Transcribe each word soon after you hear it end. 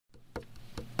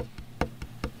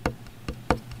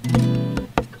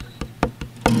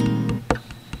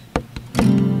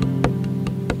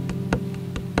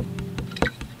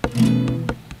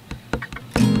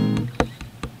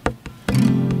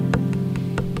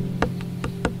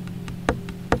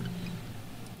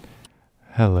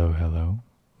Hello, hello.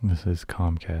 This is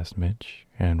Comcast Mitch,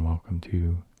 and welcome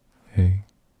to ASMR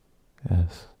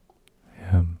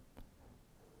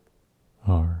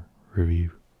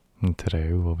Review. And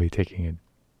today we'll be taking a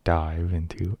dive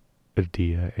into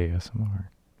Adia ASMR.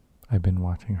 I've been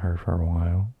watching her for a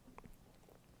while,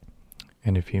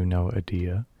 and if you know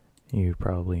Adia, you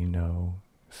probably know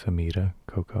Samita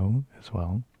Coco as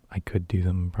well. I could do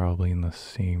them probably in the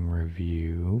same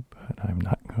review, but I'm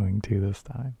not going to this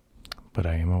time. But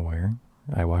I am aware.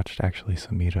 I watched actually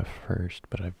Samita first,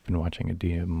 but I've been watching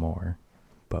Adia more.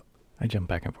 But I jump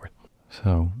back and forth.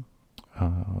 So,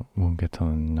 we'll get to the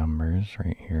numbers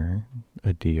right here.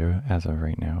 Adia, as of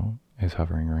right now, is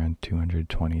hovering around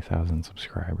 220,000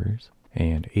 subscribers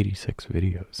and 86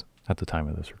 videos at the time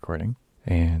of this recording.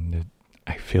 And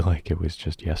I feel like it was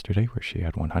just yesterday where she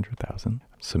had 100,000.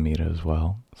 Samita as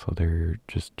well. So they're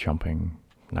just jumping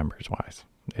numbers-wise.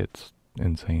 It's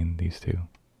insane, these two.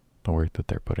 The work that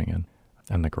they're putting in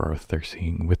and the growth they're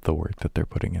seeing with the work that they're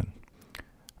putting in.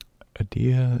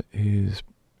 Adia is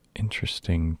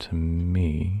interesting to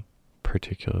me,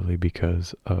 particularly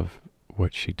because of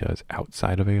what she does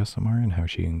outside of ASMR and how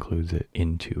she includes it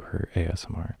into her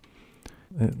ASMR.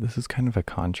 This is kind of a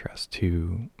contrast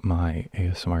to my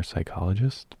ASMR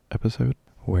psychologist episode,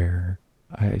 where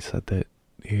I said that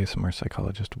the ASMR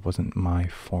psychologist wasn't my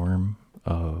form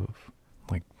of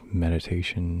like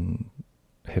meditation,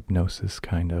 hypnosis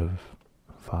kind of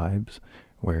vibes,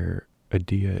 where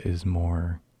Adia is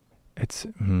more, I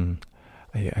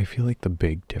feel like the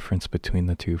big difference between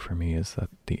the two for me is that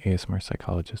the ASMR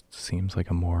psychologist seems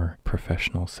like a more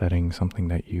professional setting, something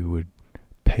that you would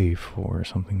pay for,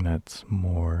 something that's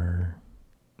more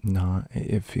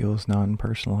it feels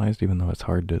non-personalized, even though it's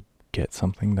hard to get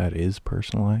something that is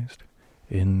personalized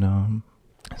in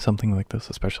something like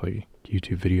this, especially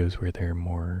YouTube videos where they're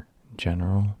more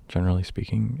generally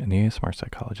speaking. And the ASMR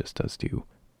psychologist does do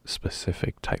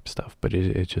specific type stuff, but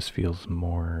it just feels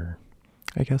more,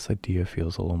 I guess Adia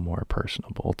feels a little more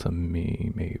personable to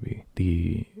me, maybe.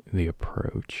 The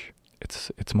approach.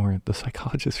 It's more, the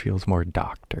psychologist feels more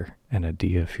doctor, and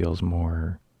Adia feels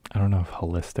more, I don't know if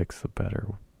holistic's a better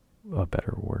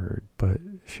word, but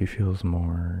she feels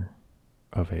more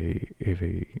of a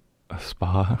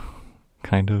spa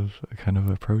kind of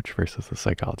approach versus the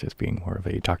psychologist being more of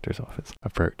a doctor's office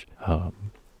approach.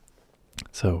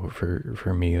 So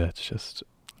for me, that's just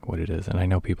what it is. And I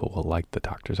know people will like the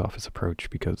doctor's office approach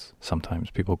because sometimes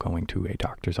people going to a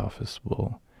doctor's office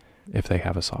will, if they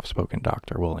have a soft-spoken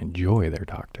doctor, will enjoy their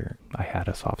doctor. I had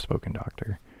a soft-spoken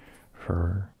doctor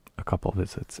for a couple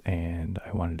visits, and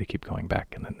I wanted to keep going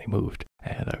back, and then they moved,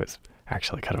 and I was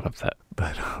actually kind of upset.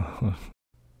 But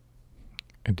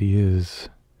Adia's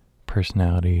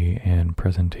personality and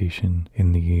presentation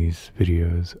in these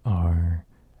videos are,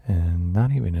 and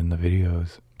not even in the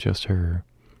videos, just her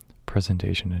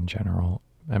presentation in general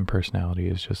and personality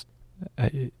is just,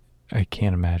 I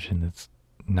can't imagine it's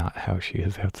not how she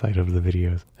is outside of the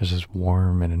videos. It's just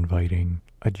warm and inviting,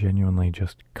 a genuinely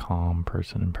just calm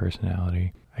person and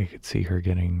personality. I could see her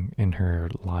getting in her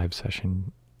live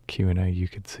session Q&A, you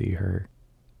could see her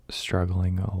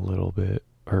struggling a little bit,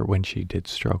 or when she did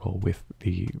struggle with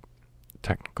the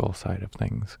technical side of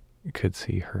things, you could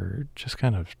see her just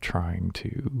kind of trying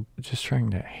to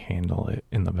handle it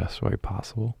in the best way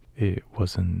possible. It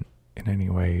wasn't in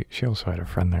any way, she also had a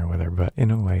friend there with her, but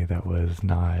in a way that was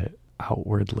not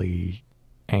outwardly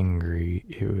angry.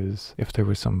 It was, if there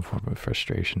was some form of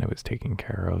frustration, it was taken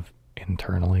care of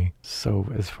internally. So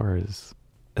as far as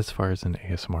an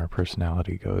ASMR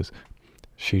personality goes,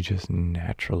 she just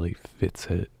naturally fits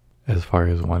it as far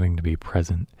as wanting to be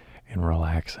present and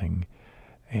relaxing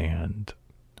and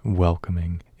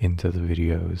welcoming into the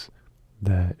videos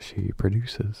that she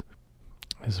produces.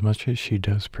 As much as she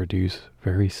does produce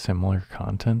very similar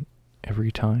content every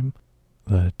time,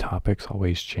 the topics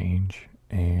always change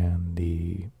and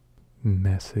the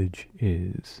message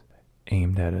is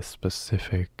aimed at a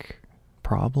specific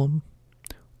problem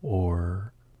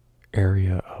or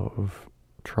area of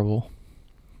trouble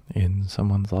in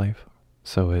someone's life,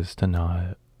 so as to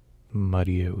not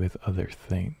muddy it with other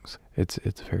things. It's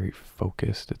very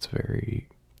focused. It's very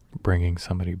bringing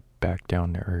somebody back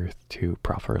down to earth to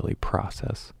properly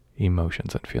process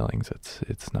emotions and feelings.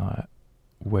 It's not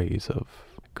ways of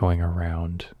going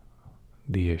around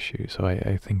the issue. So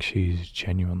I think she's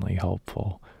genuinely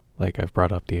helpful. Like, I've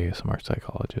brought up the ASMR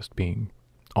psychologist being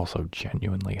also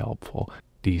genuinely helpful.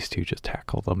 These two just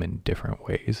tackle them in different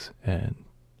ways, and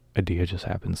Adia just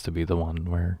happens to be the one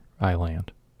where I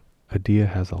land. Adia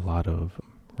has a lot of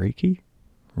Reiki,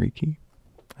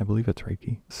 I believe it's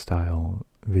Reiki style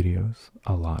videos,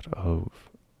 a lot of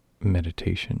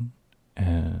meditation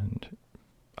and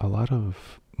a lot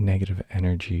of negative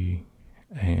energy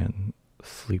and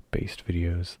sleep-based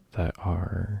videos that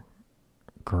are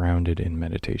grounded in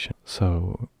meditation.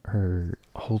 So her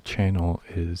whole channel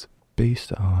is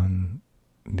based on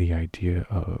the idea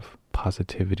of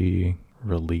positivity,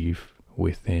 relief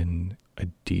within a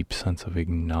deep sense of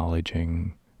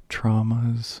acknowledging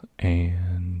traumas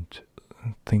and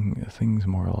things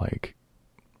more like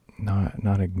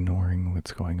not ignoring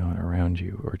what's going on around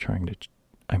you or trying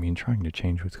to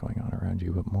change what's going on around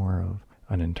you, but more of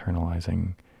an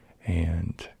internalizing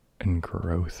and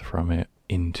growth from it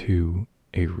into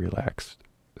a relaxed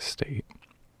state.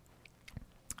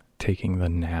 Taking the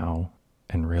now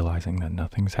and realizing that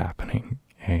nothing's happening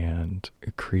and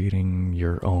creating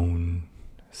your own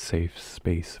safe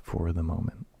space for the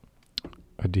moment.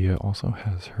 Adia also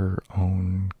has her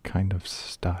own kind of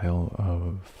style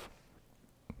of,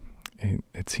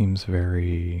 it seems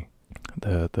very,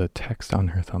 the text on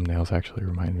her thumbnails actually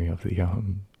remind me of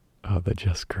the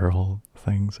Just Girl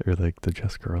things, or like the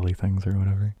Just Girly things or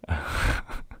whatever.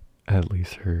 At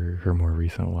least her more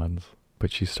recent ones.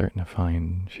 But she's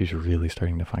really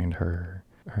starting to find her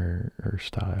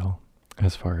style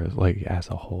as far as like as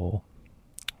a whole.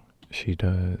 She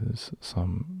does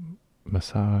some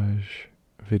massage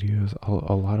videos.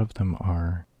 A lot of them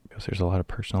are, because there's a lot of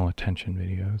personal attention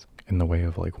videos in the way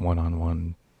of like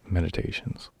one-on-one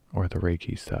meditations or the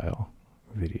Reiki style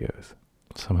videos.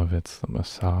 Some of it's the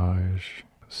massage,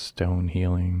 stone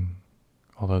healing,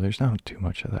 although there's not too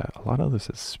much of that. A lot of this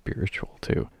is spiritual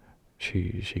too.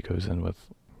 She goes in with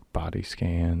body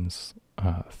scans,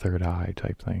 third eye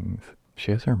type things.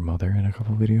 She has her mother in a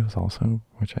couple videos also,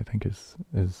 which I think is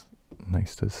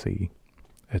nice to see.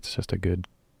 It's just a good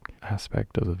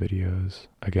aspect of the videos.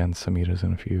 Again, Samita's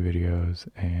in a few videos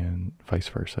and vice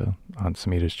versa. On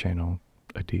Samita's channel,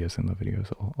 Adia's in the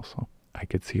videos also. I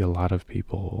could see a lot of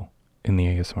people in the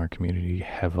ASMR community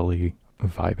heavily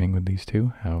vibing with these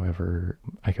two. However,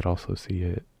 I could also see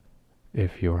it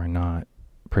if you are not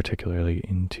particularly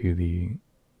into the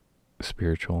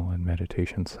spiritual and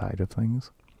meditation side of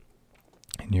things,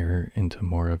 and you're into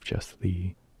more of just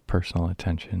the personal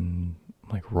attention,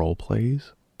 like role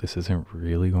plays, this isn't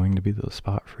really going to be the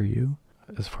spot for you.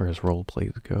 As far as role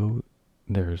plays go,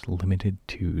 there's limited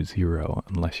to 0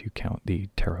 unless you count the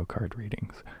tarot card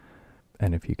readings.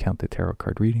 And if you count the tarot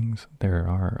card readings, there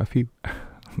are a few,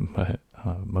 but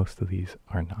most of these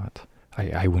are not.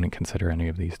 I wouldn't consider any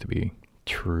of these to be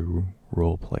true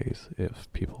role plays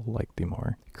if people like the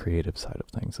more creative side of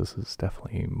things. This is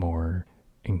definitely more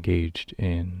engaged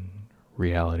in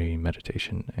reality,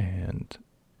 meditation, and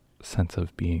sense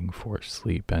of being for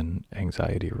sleep and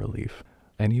anxiety relief,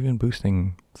 and even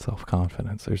boosting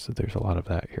self-confidence. There's a lot of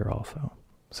that here also.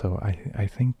 So I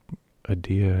think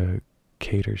Adia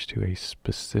caters to a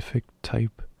specific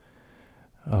type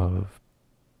of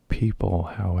people.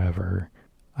 However,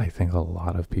 I think a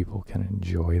lot of people can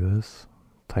enjoy this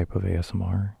type of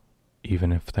ASMR,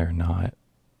 even if they're not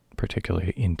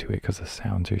particularly into it, because the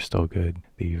sounds are still good,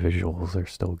 the visuals are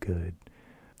still good,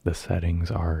 the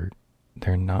settings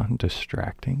they're not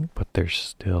distracting, but they're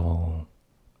still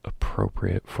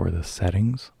appropriate for the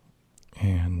settings.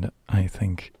 And I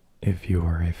think if you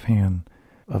are a fan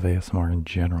of ASMR in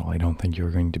general, I don't think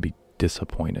you're going to be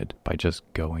disappointed by just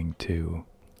going to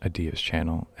Adia's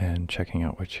channel and checking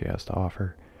out what she has to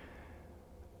offer.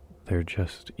 They're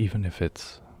just, even if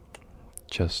it's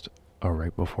just a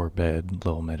right before bed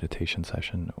little meditation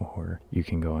session, or you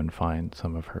can go and find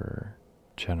some of her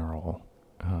general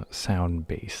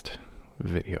sound-based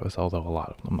videos, although a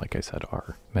lot of them, like I said,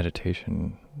 are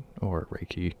meditation or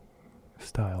Reiki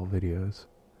style videos.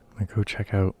 Like, go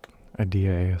check out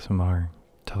Adia ASMR,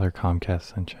 tell her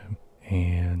Comcast sent you,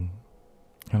 and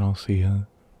I'll see you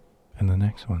in the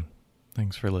next one.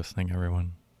 Thanks for listening,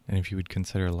 everyone. And if you would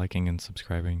consider liking and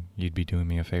subscribing, you'd be doing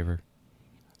me a favor.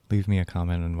 Leave me a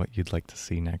comment on what you'd like to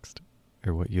see next,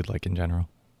 or what you'd like in general.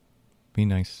 Be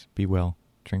nice, be well,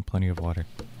 drink plenty of water.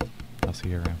 I'll see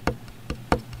you around.